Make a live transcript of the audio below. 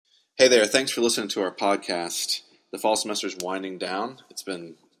Hey there, thanks for listening to our podcast. The fall semester is winding down. It's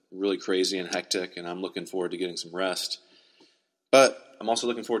been really crazy and hectic, and I'm looking forward to getting some rest. But I'm also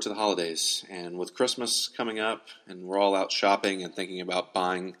looking forward to the holidays, and with Christmas coming up, and we're all out shopping and thinking about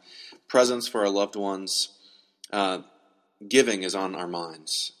buying presents for our loved ones, giving is on our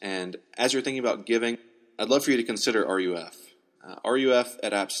minds. And as you're thinking about giving, I'd love for you to consider RUF. RUF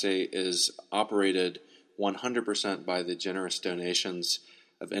at App State is operated 100% by the generous donations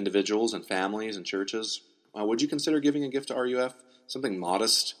of individuals and families and churches. Would you consider giving a gift to RUF? Something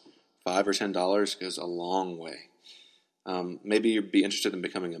modest, $5 or $10 goes a long way. Maybe you'd be interested in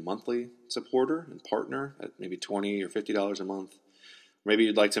becoming a monthly supporter and partner at maybe $20 or $50 a month. Maybe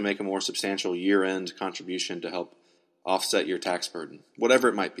you'd like to make a more substantial year-end contribution to help offset your tax burden. Whatever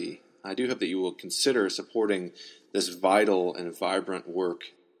it might be, I do hope that you will consider supporting this vital and vibrant work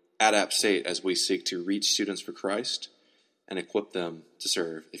at App State as we seek to reach students for Christ and equip them to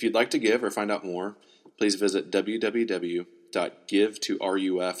serve. If you'd like to give or find out more, please visit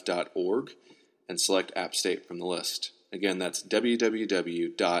www.givetoruf.org and select App State from the list. Again, that's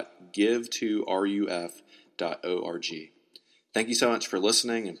www.givetoruf.org. Thank you so much for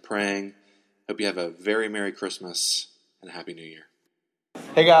listening and praying. Hope you have a very Merry Christmas and a Happy New Year.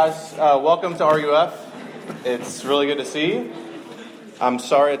 Hey guys, welcome to RUF. It's really good to see you. I'm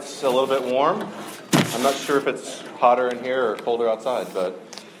sorry it's a little bit warm. I'm not sure if it's hotter in here or colder outside, but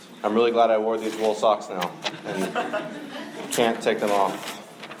I'm really glad I wore these wool socks now and can't take them off.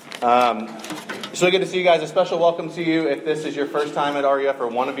 It's really good to see you guys. A special welcome to you if this is your first time at RUF or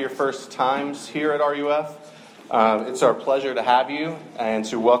one of your first times here at RUF. It's our pleasure to have you and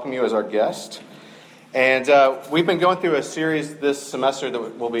to welcome you as our guest. And we've been going through a series this semester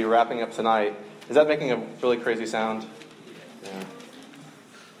that we'll be wrapping up tonight. Is that making a really crazy sound? Yeah.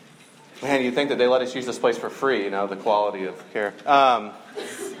 Man, you'd think that they let us use this place for free, the quality of care.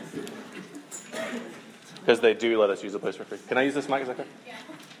 Because they do let us use the place for free. Can I use this mic? Is that okay? Yeah.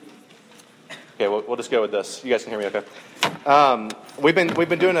 Okay, we'll just go with this. You guys can hear me okay? We've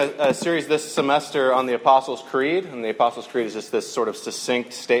been doing a series this semester on the Apostles' Creed, and the Apostles' Creed is just this sort of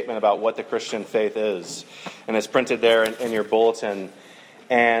succinct statement about what the Christian faith is, and it's printed there in your bulletin.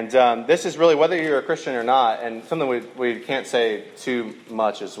 And this is really, whether you're a Christian or not, and something we can't say too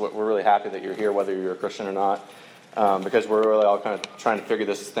much is what we're really happy that you're here, whether you're a Christian or not, because we're really all kind of trying to figure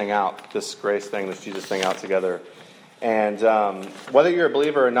this thing out, this grace thing, this Jesus thing out together. And whether you're a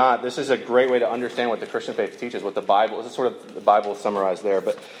believer or not, this is a great way to understand what the Christian faith teaches, what the Bible, this is sort of the Bible summarized there.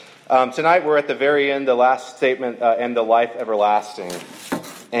 But tonight we're at the very end, the last statement, and the life everlasting.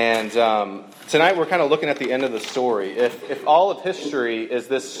 And tonight we're kind of looking at the end of the story. If all of history is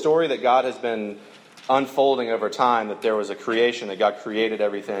this story that God has been unfolding over time, that there was a creation, that God created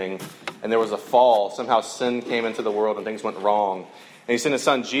everything, and there was a fall, somehow sin came into the world and things went wrong, and He sent His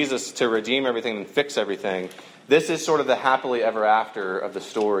Son Jesus to redeem everything and fix everything. This is sort of the happily ever after of the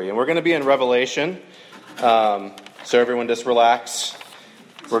story. And we're going to be in Revelation, so everyone just relax.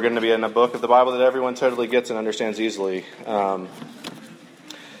 We're going to be in a book of the Bible that everyone totally gets and understands easily.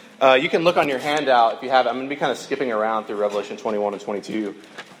 You can look on your handout if you have. I'm going to be kind of skipping around through Revelation 21 and 22.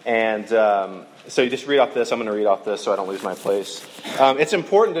 And so you just read off this. I'm going to read off this so I don't lose my place. It's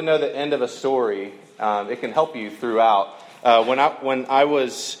important to know the end of a story. It can help you throughout. When I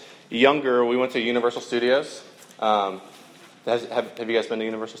was younger, we went to Universal Studios. Have you guys been to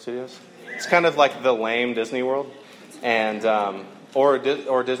Universal Studios? It's kind of like the lame Disney World. And or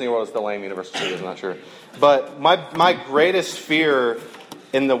Disney World is the lame Universal Studios, I'm not sure. But my greatest fear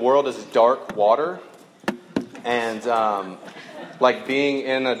in the world is dark water, and like being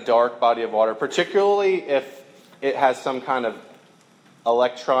in a dark body of water, particularly if it has some kind of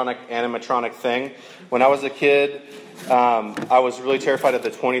electronic, animatronic thing. When I was a kid, I was really terrified of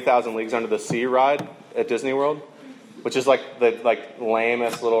the 20,000 Leagues Under the Sea ride at Disney World, which is like the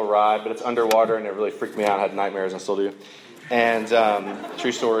lamest little ride, but it's underwater, and it really freaked me out. I had nightmares, and I still do. And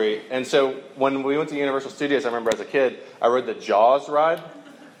true story. And so when we went to Universal Studios, I remember as a kid, I rode the Jaws ride,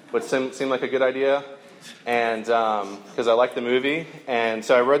 which seemed like a good idea, and because I liked the movie. And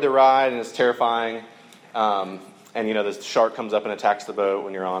so I rode the ride, and it's terrifying. And this shark comes up and attacks the boat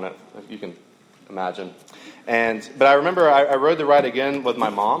when you're on it. You can imagine. But I remember I rode the ride again with my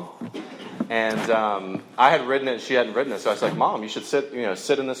mom, and I had ridden it, and she hadn't ridden it. So I was like, "Mom, you should sit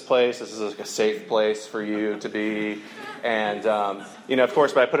in this place. This is like a safe place for you to be." And of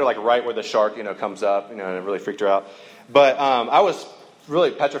course, but I put it like right where the shark comes up. And it really freaked her out. But I was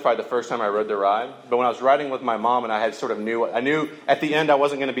really petrified the first time I rode the ride. But when I was riding with my mom, and I knew at the end I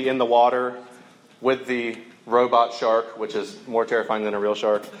wasn't going to be in the water with the robot shark, which is more terrifying than a real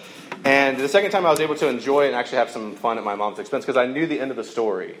shark. And the second time I was able to enjoy it and actually have some fun at my mom's expense because I knew the end of the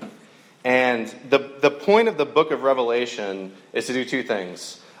story. And the point of the book of Revelation is to do two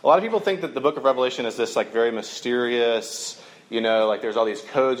things. A lot of people think that the book of Revelation is this like very mysterious, like there's all these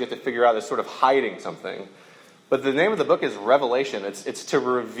codes you have to figure out that's sort of hiding something. But the name of the book is Revelation. It's to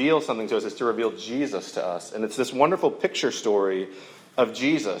reveal something to us. It's to reveal Jesus to us. And it's this wonderful picture story of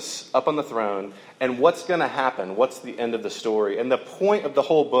Jesus up on the throne and what's going to happen. What's the end of the story? And the point of the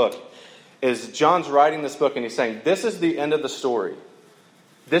whole book is John's writing this book and he's saying, this is the end of the story.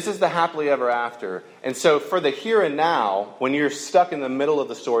 This is the happily ever after. And so for the here and now, when you're stuck in the middle of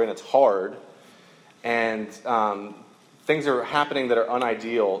the story and it's hard and things are happening that are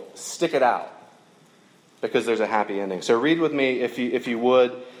unideal, stick it out because there's a happy ending. So read with me, if you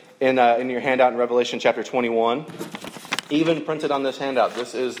would, in your handout in Revelation chapter 21. Even printed on this handout,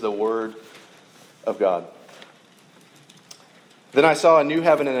 this is the Word of God. Then I saw a new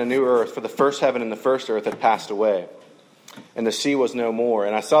heaven and a new earth, for the first heaven and the first earth had passed away, and the sea was no more.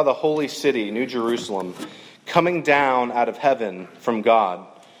 And I saw the holy city, New Jerusalem, coming down out of heaven from God,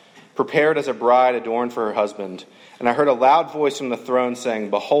 prepared as a bride adorned for her husband. And I heard a loud voice from the throne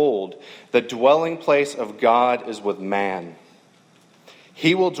saying, Behold, the dwelling place of God is with man.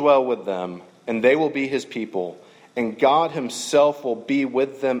 He will dwell with them, and they will be his people, and God himself will be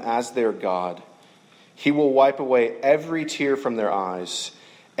with them as their God. He will wipe away every tear from their eyes,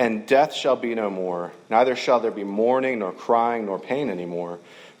 and death shall be no more. Neither shall there be mourning, nor crying, nor pain anymore,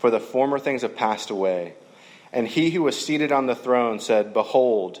 for the former things have passed away. And he who was seated on the throne said,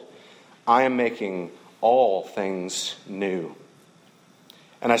 Behold, I am making all things new.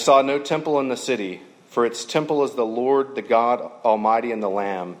 And I saw no temple in the city, for its temple is the Lord, the God Almighty, and the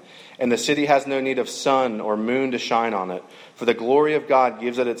Lamb. And the city has no need of sun or moon to shine on it, for the glory of God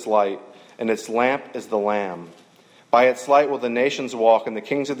gives it its light, and its lamp is the Lamb. By its light will the nations walk, and the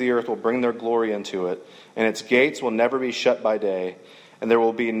kings of the earth will bring their glory into it. And its gates will never be shut by day, and there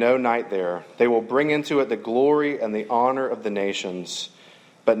will be no night there. They will bring into it the glory and the honor of the nations,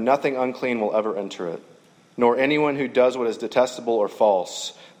 but nothing unclean will ever enter it, nor anyone who does what is detestable or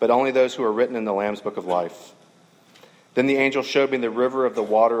false, but only those who are written in the Lamb's book of life. Then the angel showed me the river of the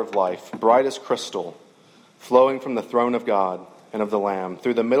water of life, bright as crystal, flowing from the throne of God and of the Lamb,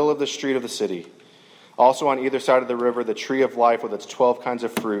 through the middle of the street of the city. Also on either side of the river, the tree of life with its 12 kinds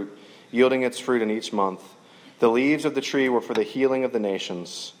of fruit, yielding its fruit in each month. The leaves of the tree were for the healing of the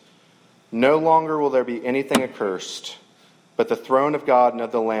nations. No longer will there be anything accursed, but the throne of God and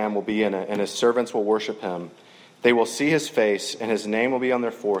of the Lamb will be in it, and his servants will worship him. They will see his face, and his name will be on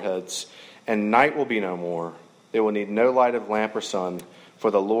their foreheads, and night will be no more. They will need no light of lamp or sun,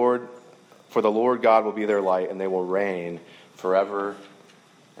 for the Lord God will be their light, and they will reign forever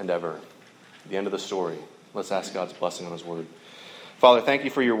and ever. The end of the story. Let's ask God's blessing on his word. Father, thank you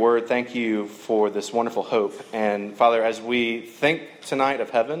for your word. Thank you for this wonderful hope. And Father, as we think tonight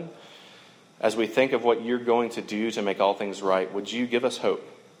of heaven, as we think of what you're going to do to make all things right, would you give us hope?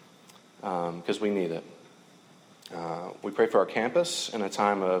 Because we need it. We pray for our campus in a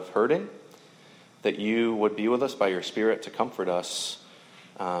time of hurting, that you would be with us by your Spirit to comfort us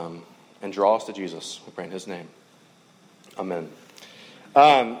and draw us to Jesus. We pray in his name. Amen.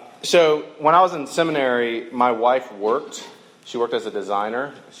 So when I was in seminary, my wife worked. She worked as a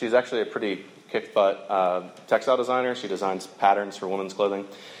designer. She's actually a pretty kick-butt textile designer. She designs patterns for women's clothing.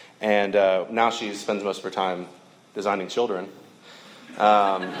 And now she spends most of her time designing children.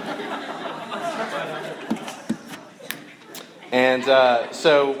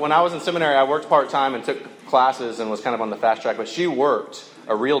 So when I was in seminary, I worked part-time and took classes and was kind of on the fast track. But she worked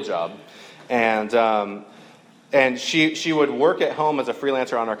a real job. And she would work at home as a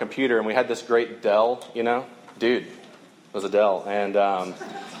freelancer on our computer. And we had this great Dell, Dude, it was a Dell.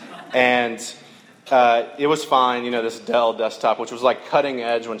 It was fine, this Dell desktop, which was like cutting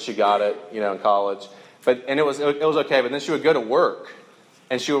edge when she got it, in college. And it was okay. But then she would go to work.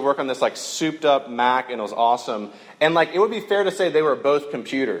 And she would work on this like souped up Mac, and it was awesome. And it would be fair to say they were both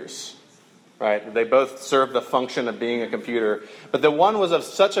computers, right? They both served the function of being a computer. But the one was of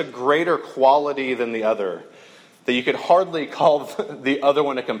such a greater quality than the other that you could hardly call the other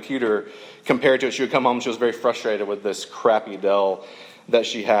one a computer compared to it. She would come home, she was very frustrated with this crappy Dell that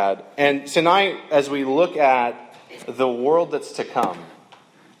she had. And tonight, as we look at the world that's to come,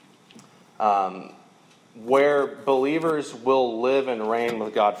 where believers will live and reign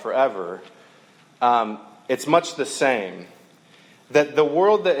with God forever, it's much the same. That the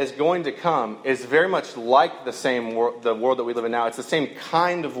world that is going to come is very much like the world that we live in now. It's the same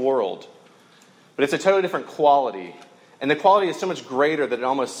kind of world, but it's a totally different quality. And the quality is so much greater that it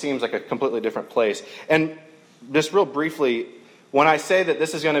almost seems like a completely different place. And just real briefly, when I say that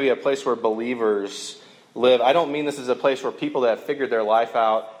this is going to be a place where believers live. I don't mean this is a place where people that have figured their life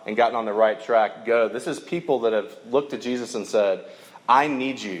out and gotten on the right track go. This is people that have looked at Jesus and said, I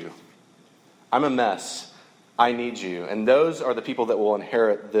need you. I'm a mess. I need you. And those are the people that will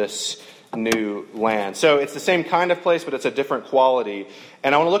inherit this new land. So it's the same kind of place, but it's a different quality.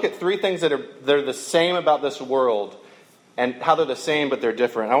 And I want to look at three things that are the same about this world and how they're the same, but they're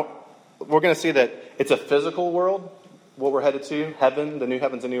different. We're going to see that it's a physical world, what we're headed to. Heaven, the new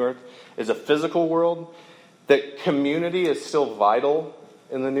heavens and new earth, is a physical world. That community is still vital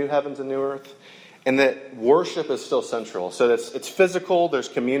in the new heavens and new earth. And that worship is still central. So it's physical, there's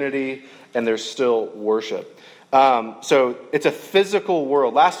community, and there's still worship. So it's a physical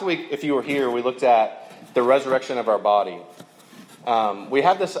world. Last week, if you were here, we looked at the resurrection of our body. We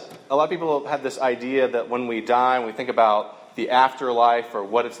have this. A lot of people have this idea that when we die and we think about the afterlife or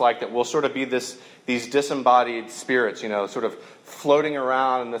what it's like, that we'll sort of be these disembodied spirits, sort of floating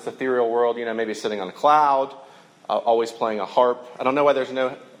around in this ethereal world, maybe sitting on a cloud, always playing a harp. I don't know why there's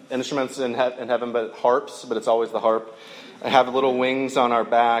no instruments in heaven but harps, but it's always the harp. I have little wings on our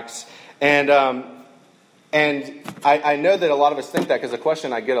backs. And I know that a lot of us think that, because the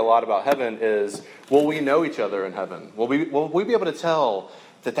question I get a lot about heaven is, will we know each other in heaven? Will we be able to tell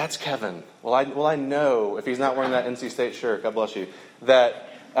that that's Kevin? Will I know, if he's not wearing that NC State shirt, God bless you, that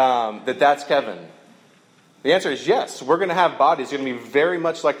that's Kevin? The answer is yes. We're going to have bodies. It's going to be very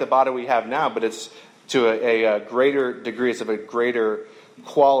much like the body we have now, but it's to a greater degree. It's of a greater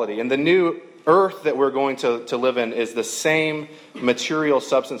quality. And the new earth that we're going to live in is the same material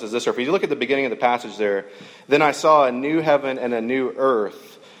substance as this earth. If you look at the beginning of the passage there, then I saw a new heaven and a new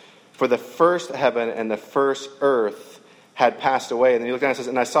earth. For the first heaven and the first earth had passed away. And then you look down and it says,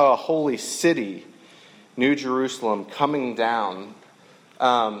 and I saw a holy city, New Jerusalem, coming down.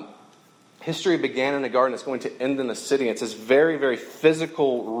 History began in a garden. It's going to end in a city. It's this very, very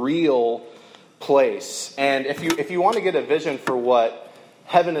physical, real place. And if you want to get a vision for what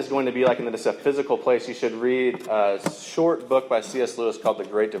heaven is going to be like, and that it's a physical place, you should read a short book by C.S. Lewis called The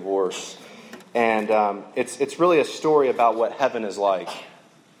Great Divorce. And it's really a story about what heaven is like.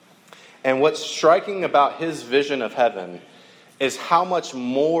 And what's striking about his vision of heaven is how much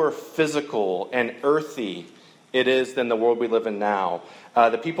more physical and earthy it is than the world we live in now.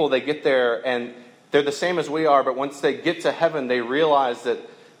 The people, they get there and they're the same as we are, but once they get to heaven, they realize that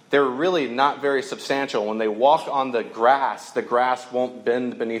they're really not very substantial. When they walk on the grass won't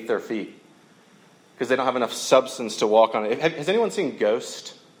bend beneath their feet because they don't have enough substance to walk on it. Has anyone seen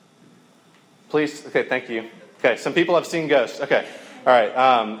Ghost? Please? Okay, thank you. Okay, some people have seen Ghost. Okay, all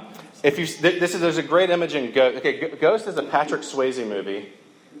right. There's a great image in Ghost. Okay, Ghost is a Patrick Swayze movie.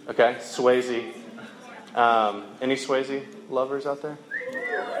 Okay, Swayze. Any Swayze lovers out there?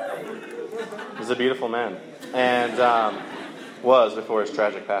 He's a beautiful man, and was before his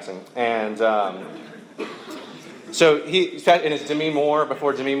tragic passing. And so it's Demi Moore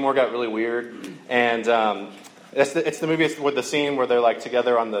before Demi Moore got really weird. And it's the movie with the scene where they're like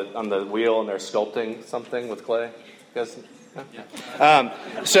together on the wheel and they're sculpting something with clay. You guys?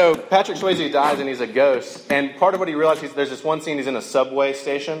 Yeah. So Patrick Swayze dies and he's a ghost. And part of what he realized, there's this one scene, he's in a subway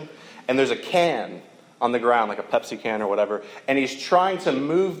station and there's a can on the ground, like a Pepsi can or whatever. And he's trying to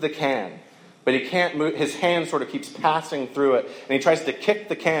move the can, but he can't move. His hand sort of keeps passing through it. And he tries to kick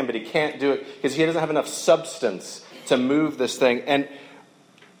the can, but he can't do it because he doesn't have enough substance to move this thing. And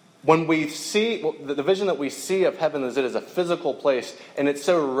when we see, the vision that we see of heaven is it is a physical place, and it's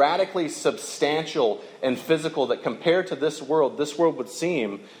so radically substantial and physical that compared to this world would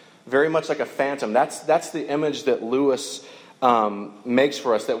seem very much like a phantom. That's the image that Lewis makes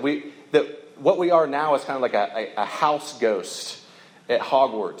for us, that what we are now is kind of like a house ghost at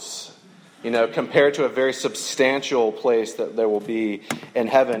Hogwarts, compared to a very substantial place that there will be in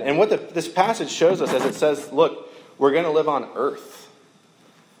heaven. And what this passage shows us is it says, look, we're going to live on earth.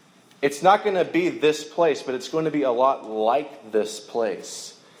 It's not going to be this place, but it's going to be a lot like this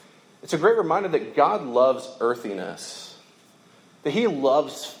place. It's a great reminder that God loves earthiness, that He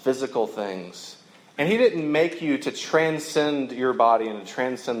loves physical things. And He didn't make you to transcend your body and to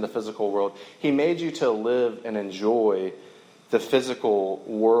transcend the physical world. He made you to live and enjoy the physical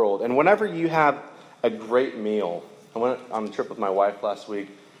world. And whenever you have a great meal, I went on a trip with my wife last week.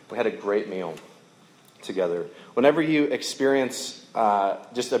 We had a great meal together. Whenever you experience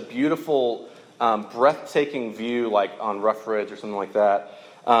just a beautiful, breathtaking view, like on Rough Ridge or something like that,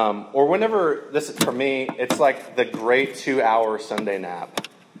 or whenever, for me, it's like the great 2-hour Sunday nap,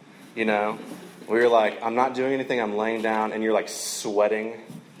 where you're like, I'm not doing anything, I'm laying down, and you're like sweating.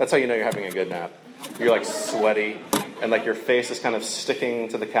 That's how you know you're having a good nap. You're like sweaty, and like your face is kind of sticking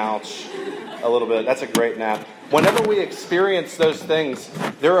to the couch a little bit. That's a great nap. Whenever we experience those things,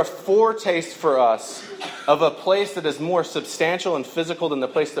 they're a foretaste for us of a place that is more substantial and physical than the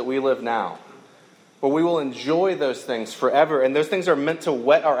place that we live now, where we will enjoy those things forever. And those things are meant to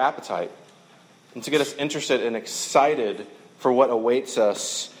whet our appetite and to get us interested and excited for what awaits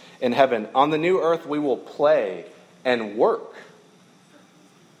us in heaven. On the new earth, we will play and work.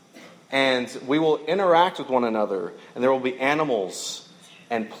 And we will interact with one another. And there will be animals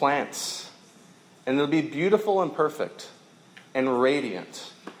and plants. And they'll be beautiful and perfect and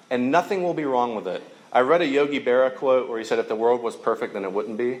radiant. And nothing will be wrong with it. I read a Yogi Berra quote where he said, if the world was perfect, then it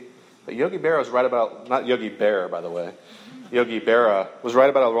wouldn't be. But Yogi Berra was right about, not Yogi Bear, by the way. Yogi Berra was right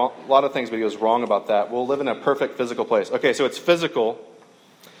about a lot of things, but he was wrong about that. We'll live in a perfect physical place. Okay, so it's physical,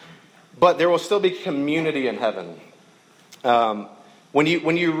 but there will still be community in heaven. When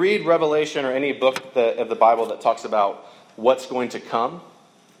you read Revelation or any book of the Bible that talks about what's going to come,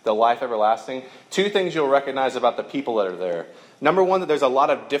 the life everlasting, two things you'll recognize about the people that are there. Number one, that there's a lot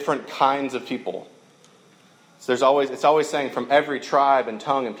of different kinds of people. So it's always saying from every tribe and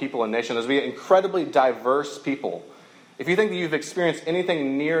tongue and people and nation. There's going to be incredibly diverse people. If you think that you've experienced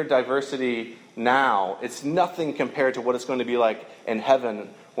anything near diversity now, it's nothing compared to what it's going to be like in heaven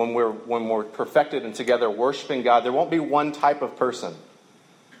when we're perfected and together worshiping God. There won't be one type of person.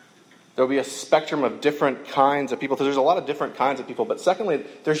 There'll be a spectrum of different kinds of people. So there's a lot of different kinds of people. But secondly,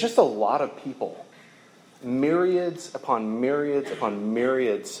 there's just a lot of people. Myriads upon myriads upon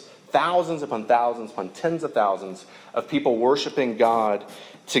myriads, thousands upon tens of thousands of people worshiping God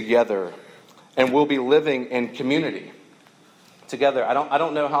together. And we'll be living in community together. I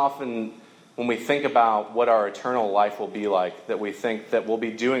don't know how often when we think about what our eternal life will be like, that we think that we'll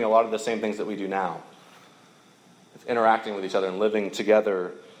be doing a lot of the same things that we do now. It's interacting with each other and living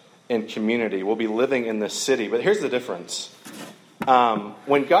together in community. We'll be living in this city. But here's the difference.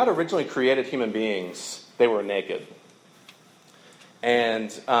 When God originally created human beings, they were naked.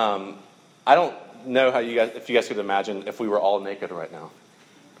 And I don't know if you guys could imagine if we were all naked right now.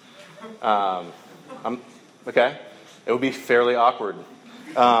 Okay? It would be fairly awkward.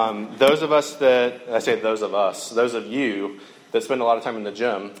 Those of you that spend a lot of time in the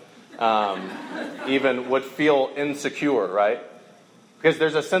gym, even would feel insecure, right? Because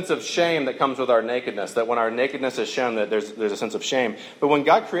there's a sense of shame that comes with our nakedness, that when our nakedness is shown, that there's a sense of shame. But when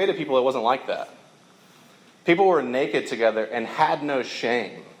God created people, it wasn't like that. People were naked together and had no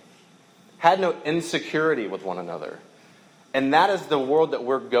shame, had no insecurity with one another. And that is the world that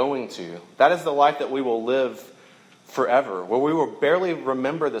we're going to. That is the life that we will live forever, where we will barely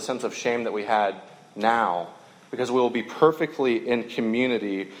remember the sense of shame that we had now, because we will be perfectly in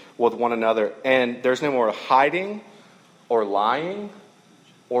community with one another. And there's no more hiding or lying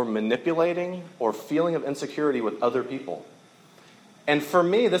or manipulating or feeling of insecurity with other people. And for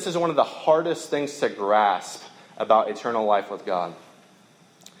me, this is one of the hardest things to grasp about eternal life with God.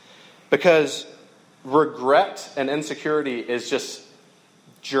 Because regret and insecurity is just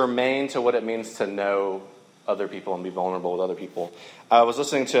germane to what it means to know other people and be vulnerable with other people. I was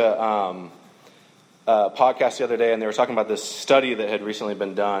listening to a podcast the other day, and they were talking about this study that had recently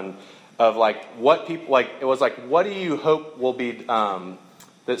been done of what do you hope will be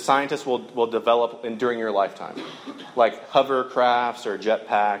that scientists will develop during your lifetime, like hovercrafts or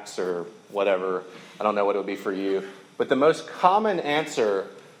jetpacks or whatever. I don't know what it would be for you, but the most common answer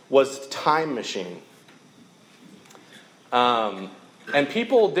was time machine. And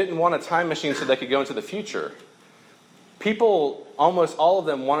people didn't want a time machine so they could go into the future. People, almost all of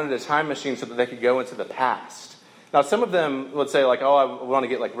them, wanted a time machine so that they could go into the past. Now, some of them would say, I want to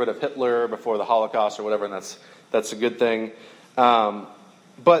get rid of Hitler before the Holocaust or whatever, and that's a good thing.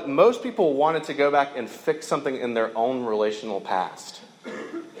 But most people wanted to go back and fix something in their own relational past.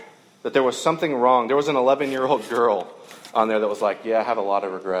 That there was something wrong. There was an 11-year-old girl on there that was like, yeah, I have a lot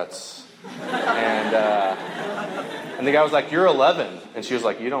of regrets. And the guy was like, you're 11. And she was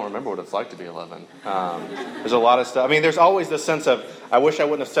like, you don't remember what it's like to be 11. There's a lot of stuff. I mean, there's always this sense of, I wish I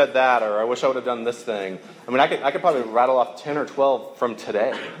wouldn't have said that, or I wish I would have done this thing. I mean, I could probably rattle off 10 or 12 from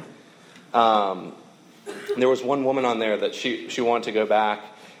today. There was one woman on there that she wanted to go back,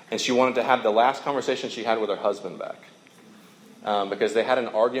 and she wanted to have the last conversation she had with her husband back. Because they had an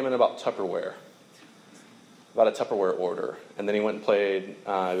argument about Tupperware. About a Tupperware order. And then he went and played,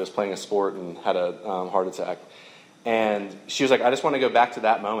 he was playing a sport and had a heart attack. And she was like, I just want to go back to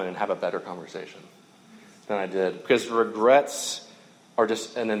that moment and have a better conversation than I did. Because regrets are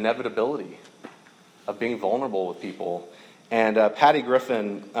just an inevitability of being vulnerable with people. And Patty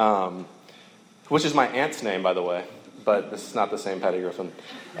Griffin, which is my aunt's name, by the way. but this is not the same Patty Griffin.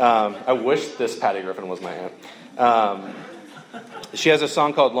 I wish this Patty Griffin was my aunt. She has a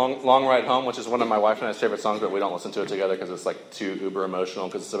song called Long Ride Home, which is one of my wife and I's favorite songs, but we don't listen to it together because it's like too uber emotional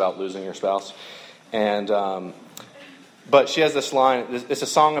because it's about losing your spouse. And but she has this line. It's a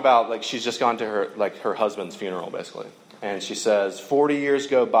song about like she's just gone to her husband's funeral basically, and she says, 40 years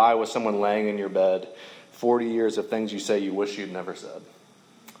go by with someone laying in your bed, 40 years of things you say you wish you'd never said.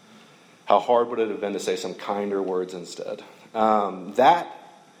 How hard would it have been to say some kinder words instead? That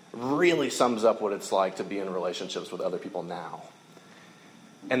really sums up what it's like to be in relationships with other people now.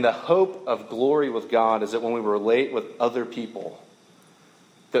 And the hope of glory with God is that when we relate with other people,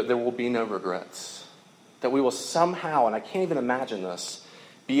 that there will be no regrets. That we will somehow, and I can't even imagine this,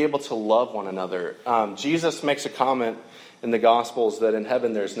 be able to love one another. Jesus makes a comment in the Gospels that in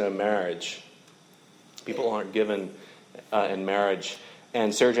heaven there's no marriage. People aren't given in marriage.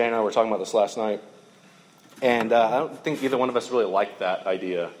 And Sarah Jane and I were talking about this last night. And I don't think either one of us really liked that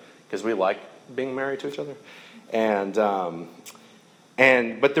idea because we like being married to each other.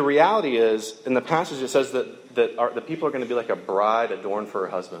 But the reality is, in the passage it says that the people are going to be like a bride adorned for her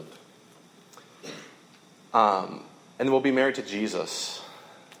husband. And we'll be married to Jesus.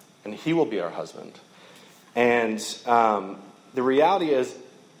 And he will be our husband. And the reality is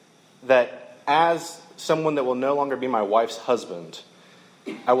that as someone that will no longer be my wife's husband,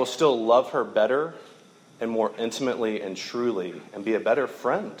 I will still love her better and more intimately and truly and be a better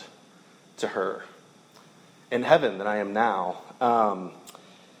friend to her in heaven than I am now.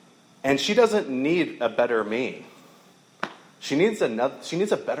 And she doesn't need a better me. She needs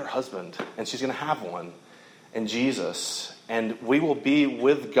a better husband, and she's going to have one in Jesus. And we will be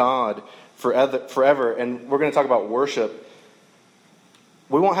with God forever. And we're going to talk about worship.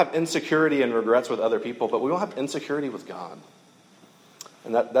 We won't have insecurity and regrets with other people, but we won't have insecurity with God.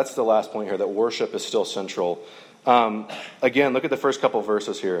 And that's the last point here, that worship is still central. Again, look at the first couple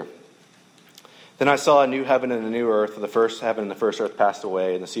verses here. Then I saw a new heaven and a new earth, for the first heaven and the first earth passed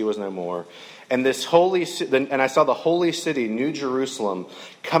away, and the sea was no more. And I saw the holy city, New Jerusalem,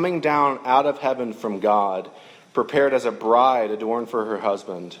 coming down out of heaven from God, prepared as a bride adorned for her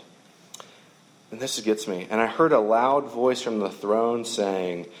husband. And this gets me. And I heard a loud voice from the throne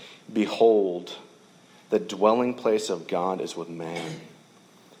saying, "Behold, the dwelling place of God is with man.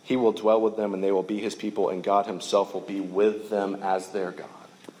 He will dwell with them, and they will be his people, and God himself will be with them as their God."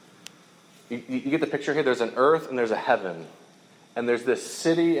 You get the picture here? There's an earth and there's a heaven. And there's this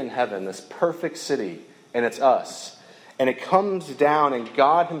city in heaven, this perfect city, and it's us. And it comes down, and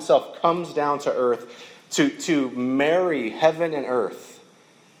God himself comes down to earth to marry heaven and earth.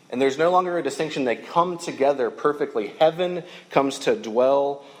 And there's no longer a distinction. They come together perfectly. Heaven comes to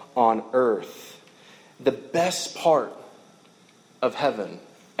dwell on earth. The best part of heaven,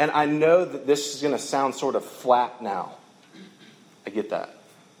 and I know that this is going to sound sort of flat now. I get that.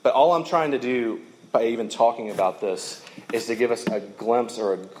 But all I'm trying to do by even talking about this is to give us a glimpse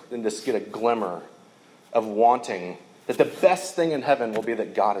and just get a glimmer of wanting that the best thing in heaven will be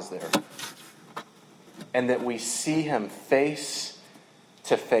that God is there. And that we see him face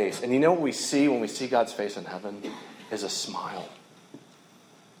to face. And you know what we see when we see God's face in heaven? Is a smile.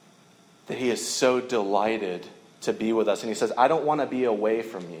 That he is so delighted to be with us. And he says, I don't want to be away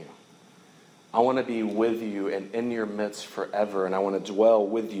from you. I want to be with you and in your midst forever, and I want to dwell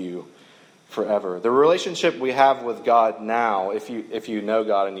with you forever. The relationship we have with God now, if you know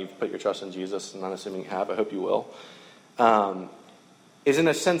God and you've put your trust in Jesus, and I'm assuming you have, I hope you will, is in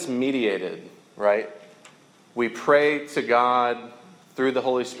a sense mediated, right? We pray to God through the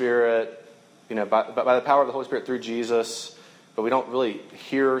Holy Spirit, by the power of the Holy Spirit through Jesus, but we don't really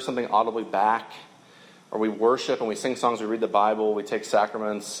hear something audibly back. Or we worship and we sing songs, we read the Bible, we take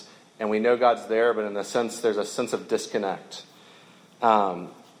sacraments, and we know God's there, but in a sense, there's a sense of disconnect.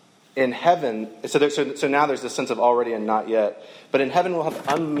 In heaven, so now there's this sense of already and not yet. But in heaven, we'll have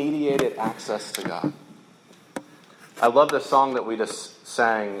unmediated access to God. I love the song that we just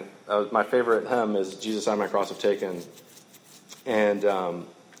sang. My favorite hymn is "Jesus, I My Cross Have Taken," and I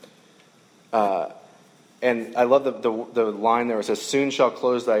love the line there. It says, "Soon shall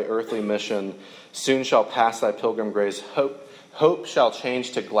close thy earthly mission. Soon shall pass thy pilgrim grace. Hope shall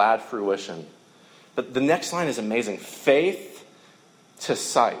change to glad fruition." But the next line is amazing. Faith to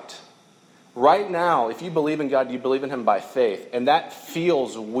sight. Right now, if you believe in God, you believe in him by faith. And that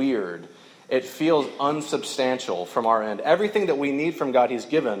feels weird. It feels unsubstantial from our end. Everything that we need from God he's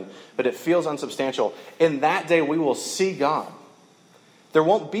given, but it feels unsubstantial. In that day, we will see God. There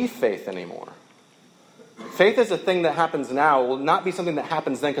won't be faith anymore. Faith is a thing that happens now. It will not be something that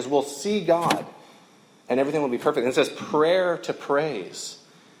happens then, because we'll see God. And everything will be perfect. And it says prayer to praise.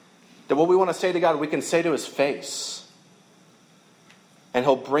 That what we want to say to God, we can say to his face. And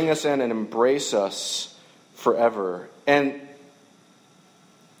he'll bring us in and embrace us forever. And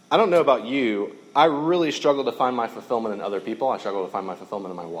I don't know about you, I really struggle to find my fulfillment in other people. I struggle to find my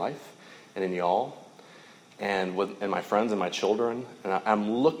fulfillment in my wife and in y'all and my friends and my children. And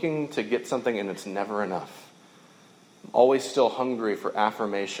I'm looking to get something, and it's never enough. I'm always still hungry for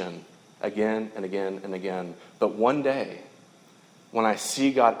affirmation again and again and again. But one day, when I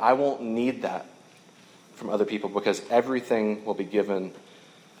see God, I won't need that from other people, because everything will be given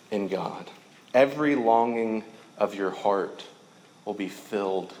in God. Every longing of your heart will be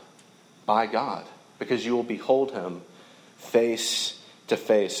filled by God, because you will behold him face to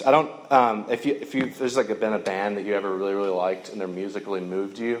face. I don't. If there's been a band that you ever really, really liked and their music really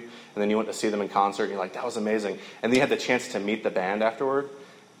moved you, and then you went to see them in concert and you're like, that was amazing, and then you had the chance to meet the band afterward.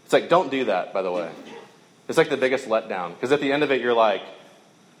 It's like, don't do that, by the way. It's like the biggest letdown, because at the end of it you're like,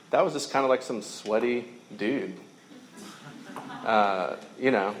 that was just kind of like some sweaty dude.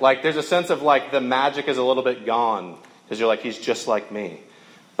 There's a sense of the magic is a little bit gone, because you're like, he's just like me.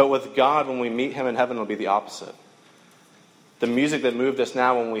 But with God, when we meet him in heaven, it'll be the opposite. The music that moved us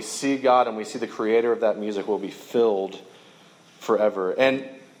now, when we see God and we see the creator of that music, will be filled forever. And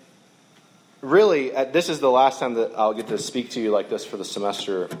really, this is the last time that I'll get to speak to you like this for the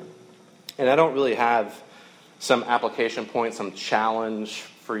semester. And I don't really have some application point, some challenge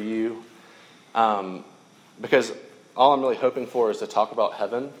for you. Because all I'm really hoping for is to talk about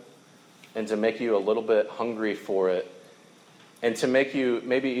heaven and to make you a little bit hungry for it, and to make you,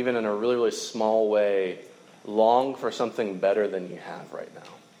 maybe even in a really, really small way, long for something better than you have right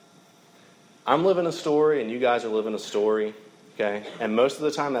now. I'm living a story, and you guys are living a story, okay? And most of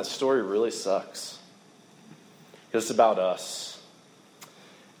the time, that story really sucks, because it's about us.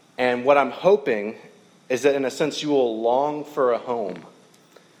 And what I'm hoping is that, in a sense, you will long for a home.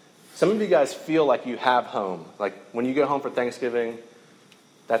 Some of you guys feel like you have home. Like, when you go home for Thanksgiving,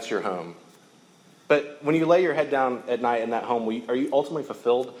 that's your home. But when you lay your head down at night in that home, are you ultimately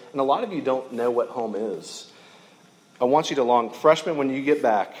fulfilled? And a lot of you don't know what home is. I want you to long. Freshmen, when you get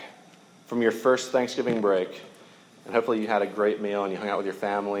back from your first Thanksgiving break, and hopefully you had a great meal and you hung out with your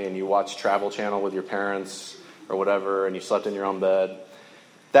family and you watched Travel Channel with your parents or whatever, and you slept in your own bed.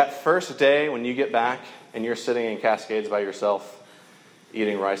 That first day when you get back and you're sitting in Cascades by yourself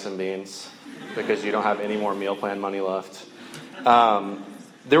eating rice and beans because you don't have any more meal plan money left,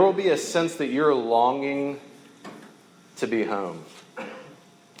 there will be a sense that you're longing to be home.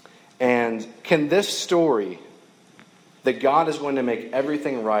 And can this story, that God is going to make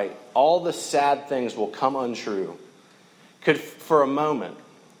everything right, all the sad things will come untrue, for a moment,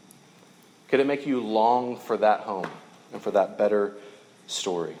 could it make you long for that home and for that better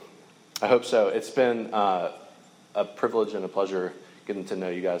story? I hope so. It's been a privilege and a pleasure getting to know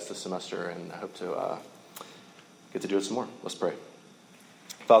you guys this semester, and I hope to get to do it some more. Let's pray.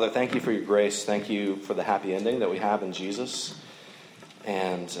 Father, thank you for your grace. Thank you for the happy ending that we have in Jesus.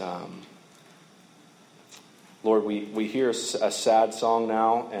 And Lord, we hear a sad song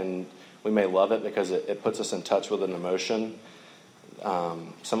now, and we may love it because it puts us in touch with an emotion.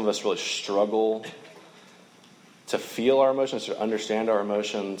 Some of us really struggle to feel our emotions, to understand our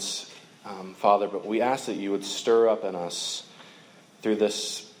emotions, Father, but we ask that you would stir up in us through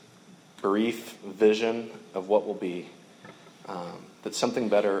this brief vision of what will be, that something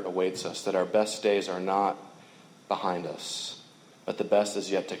better awaits us, that our best days are not behind us, but the best is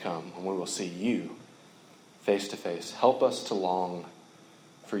yet to come, and we will see you face to face. Help us to long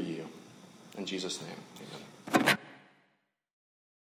for you. In Jesus' name, amen.